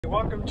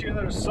Welcome to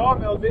another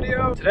sawmill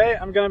video. Today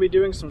I'm going to be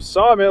doing some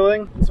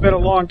sawmilling. It's been a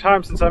long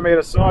time since I made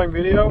a sawing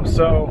video,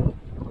 so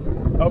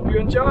hope you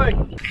enjoy.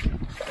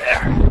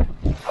 There.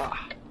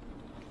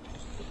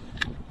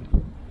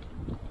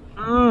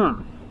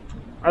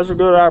 That's a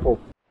good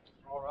apple.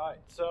 Alright,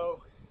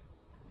 so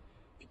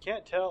if you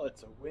can't tell,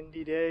 it's a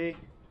windy day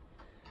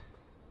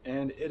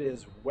and it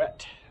is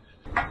wet.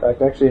 In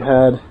fact, I actually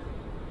had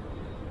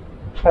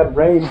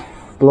rain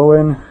blow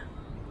in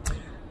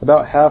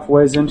about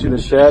halfway into the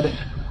shed.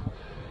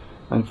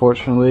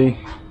 Unfortunately,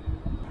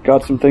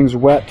 got some things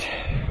wet,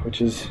 which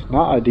is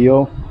not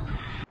ideal.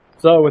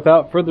 So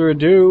without further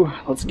ado,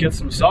 let's get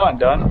some sawing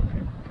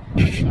done.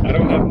 I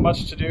don't have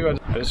much to do.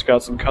 I just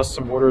got some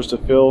custom orders to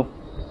fill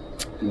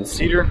in the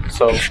cedar.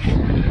 So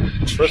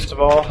first of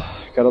all,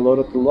 gotta load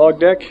up the log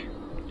deck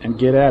and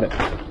get at it.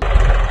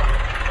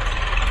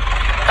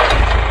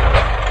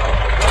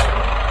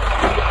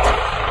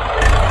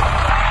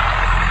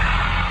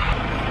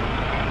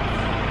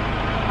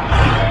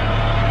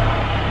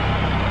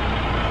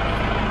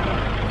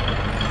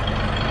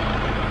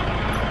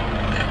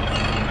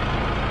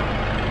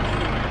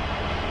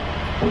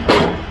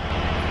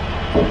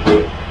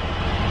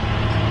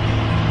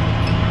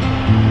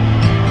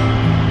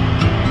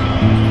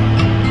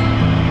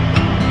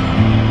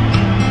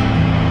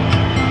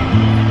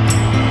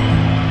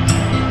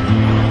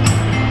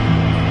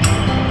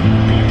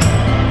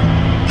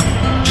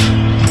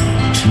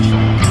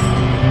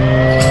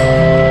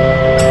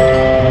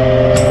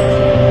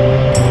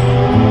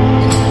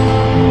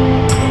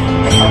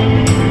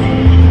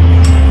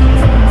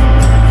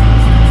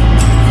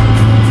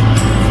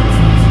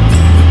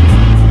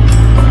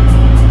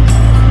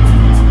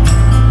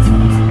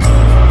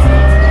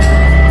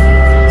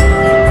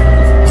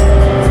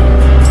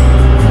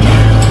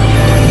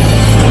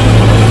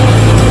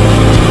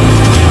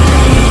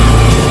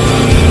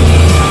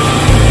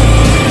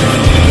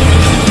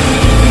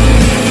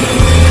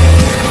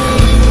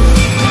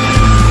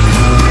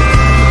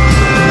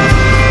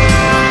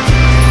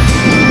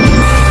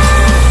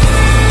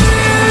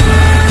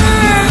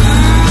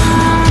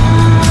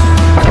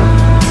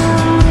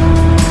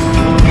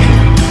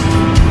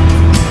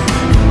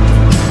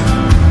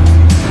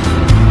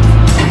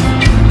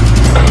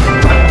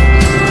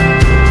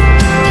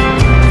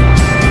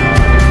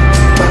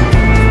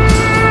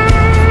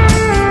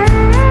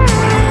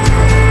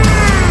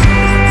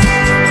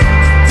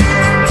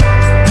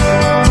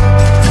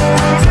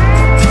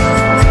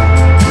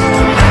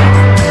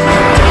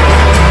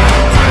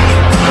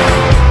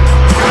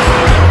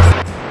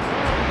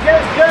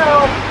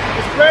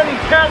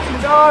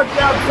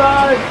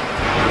 Outside,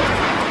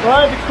 so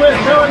I had to quit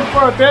milling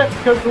for a bit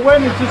because the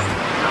wind is just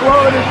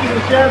blowing into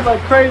the shed like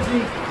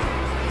crazy.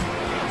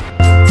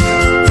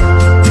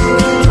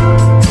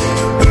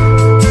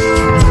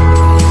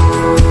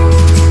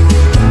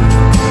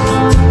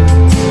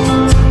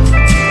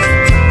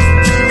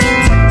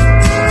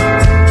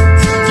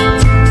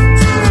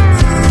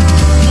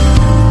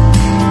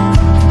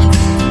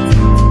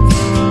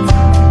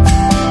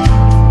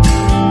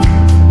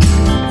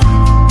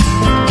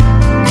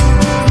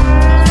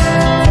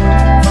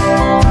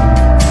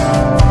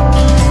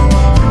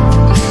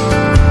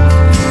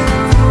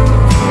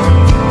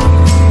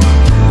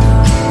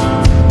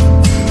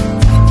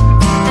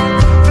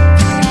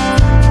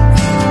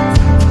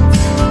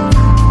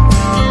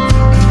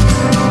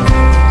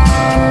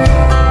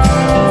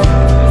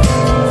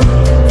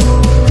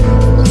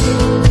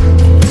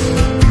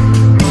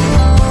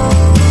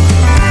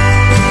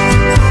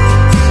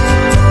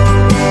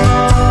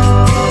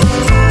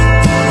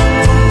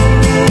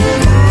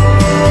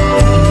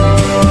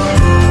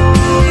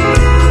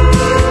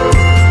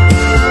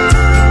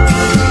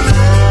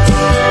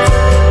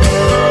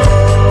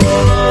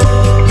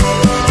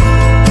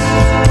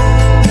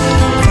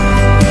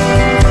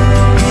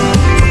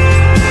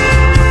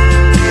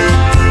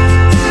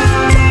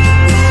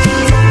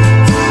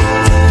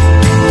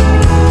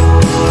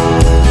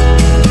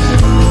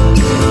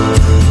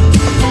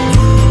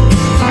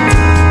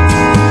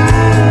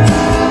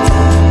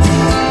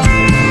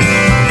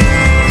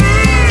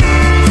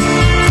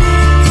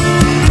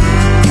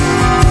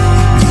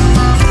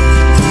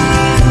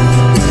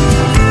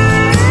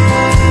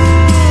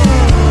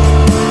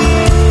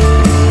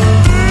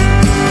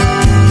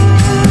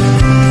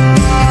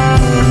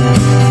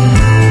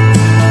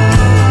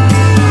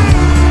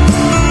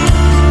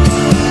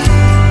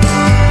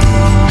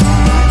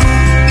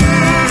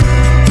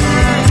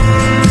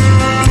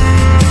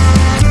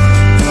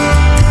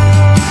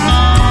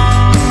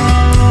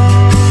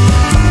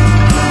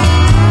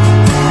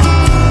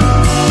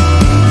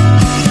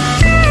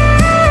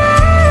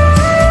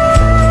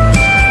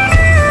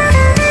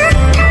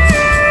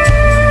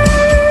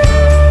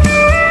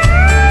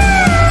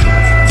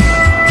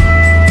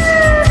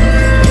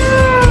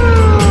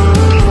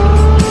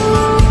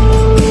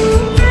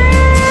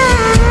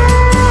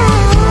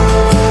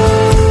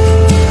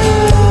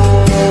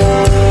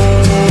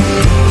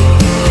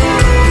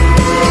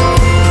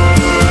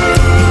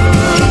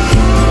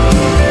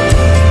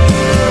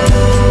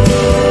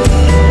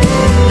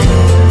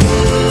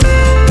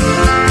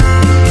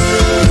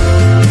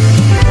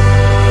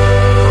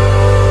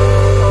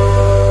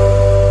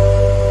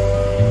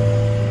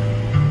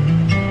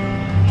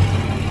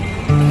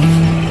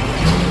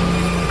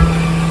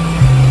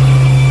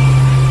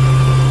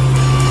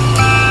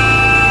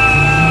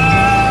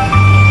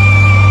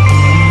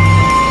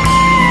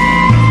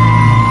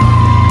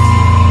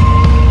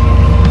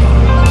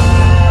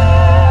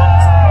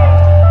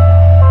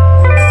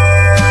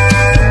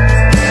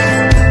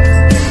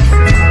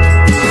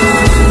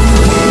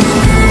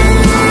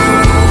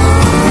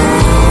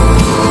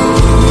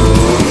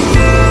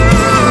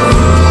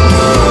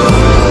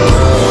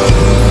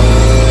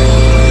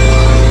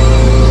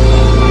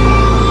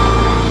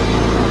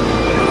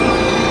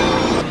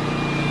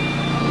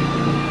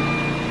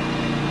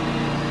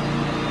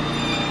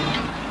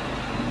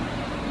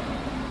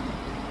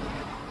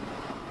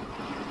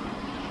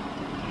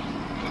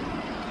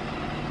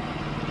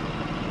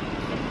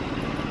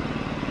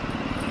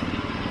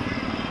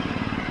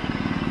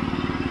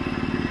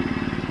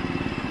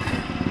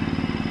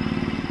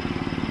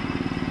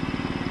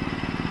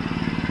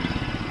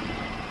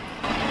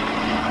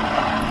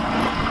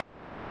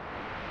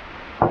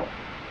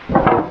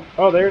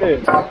 Oh, there it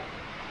is.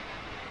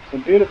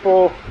 Some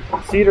beautiful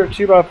cedar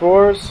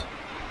 2x4s.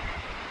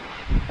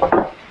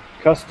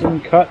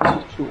 Custom cut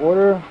to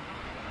order.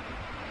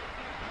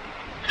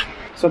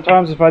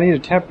 Sometimes if I need a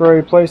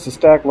temporary place to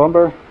stack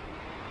lumber,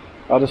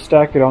 I'll just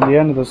stack it on the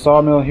end of the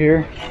sawmill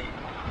here.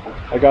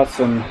 I got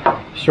some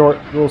short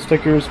little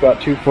stickers,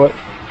 about 2 foot,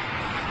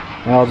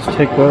 and I'll just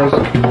take those,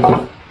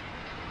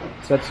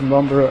 set some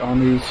lumber on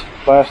these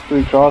last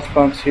 3 cross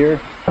bunks here,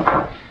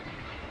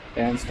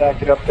 and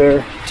stack it up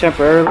there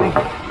temporarily.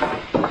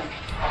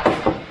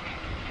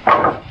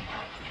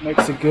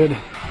 Makes a good,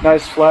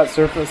 nice flat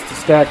surface to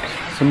stack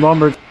some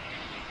lumber.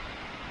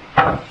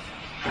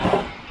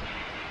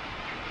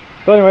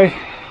 But anyway,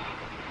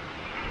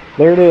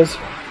 there it is.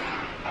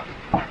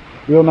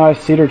 Real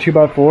nice cedar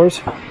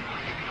 2x4s.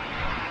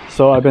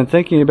 So I've been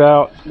thinking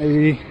about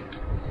maybe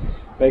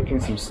making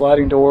some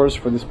sliding doors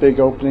for this big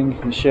opening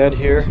in the shed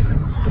here,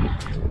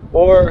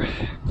 or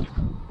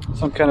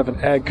some kind of an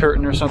ag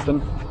curtain or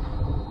something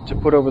to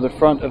put over the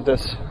front of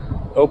this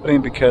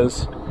opening,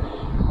 because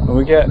when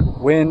we get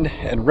wind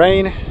and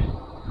rain,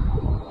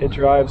 it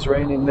drives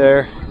rain in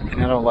there,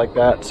 and I don't like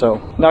that.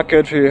 So not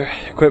good for your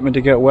equipment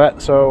to get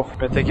wet. So I've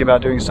been thinking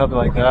about doing something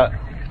like that.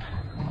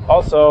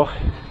 Also,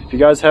 if you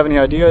guys have any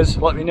ideas,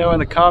 let me know in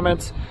the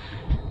comments.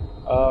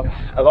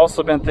 I've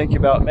also been thinking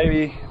about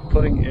maybe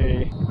putting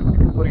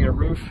a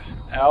roof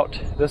out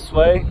this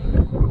way,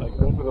 like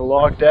over the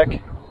log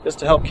deck, just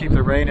to help keep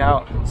the rain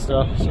out and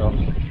stuff. So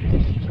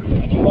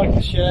I do like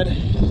the shed.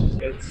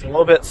 It's a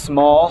little bit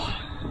small,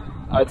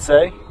 I'd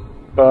say,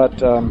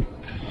 but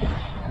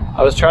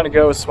I was trying to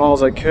go as small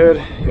as I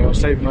could, you know,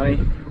 save money.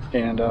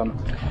 And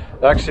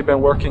I've actually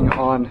been working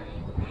on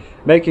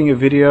making a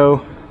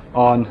video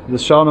on the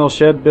Sawmill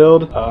shed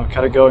build,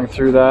 kind of going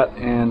through that,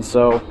 and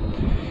so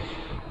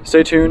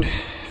stay tuned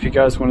if you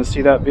guys want to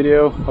see that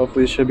video.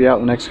 Hopefully it should be out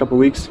in the next couple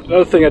weeks.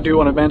 Another thing I do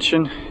want to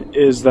mention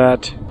is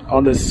that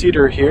on this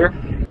cedar here,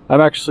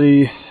 I'm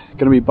actually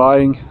going to be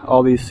buying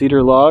all these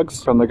cedar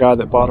logs from the guy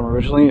that bought them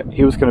originally.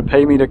 He was going to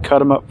pay me to cut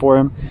them up for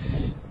him,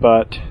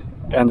 but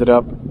ended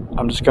up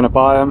I'm just going to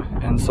buy them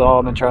and saw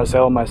them and try to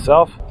sell them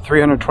myself.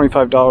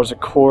 $325 a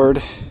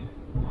cord,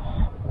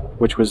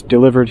 which was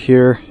delivered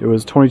here. It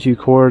was 22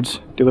 cords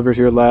delivered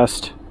here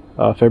last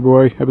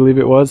February, I believe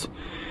it was.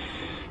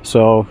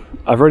 So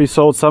I've already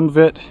sold some of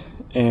it,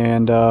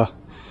 and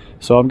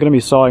so I'm going to be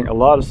sawing a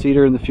lot of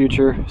cedar in the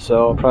future.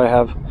 So I'll probably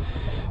have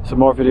some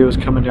more videos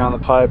coming down the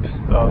pipe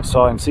of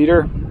sawing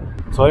cedar.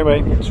 So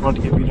anyway, just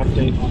wanted to give you an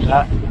update on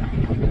that.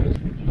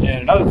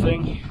 And another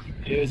thing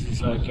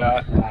is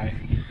I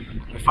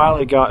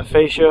finally got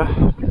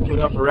fascia put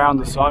up around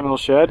the sawmill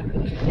shed,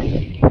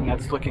 and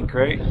that's looking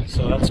great.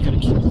 So that's going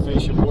to keep the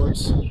fascia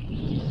boards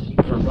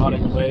from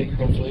rotting away,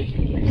 hopefully.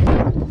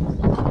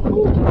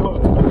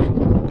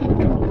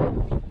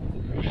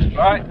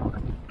 Alright,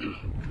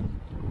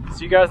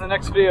 see you guys in the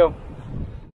next video.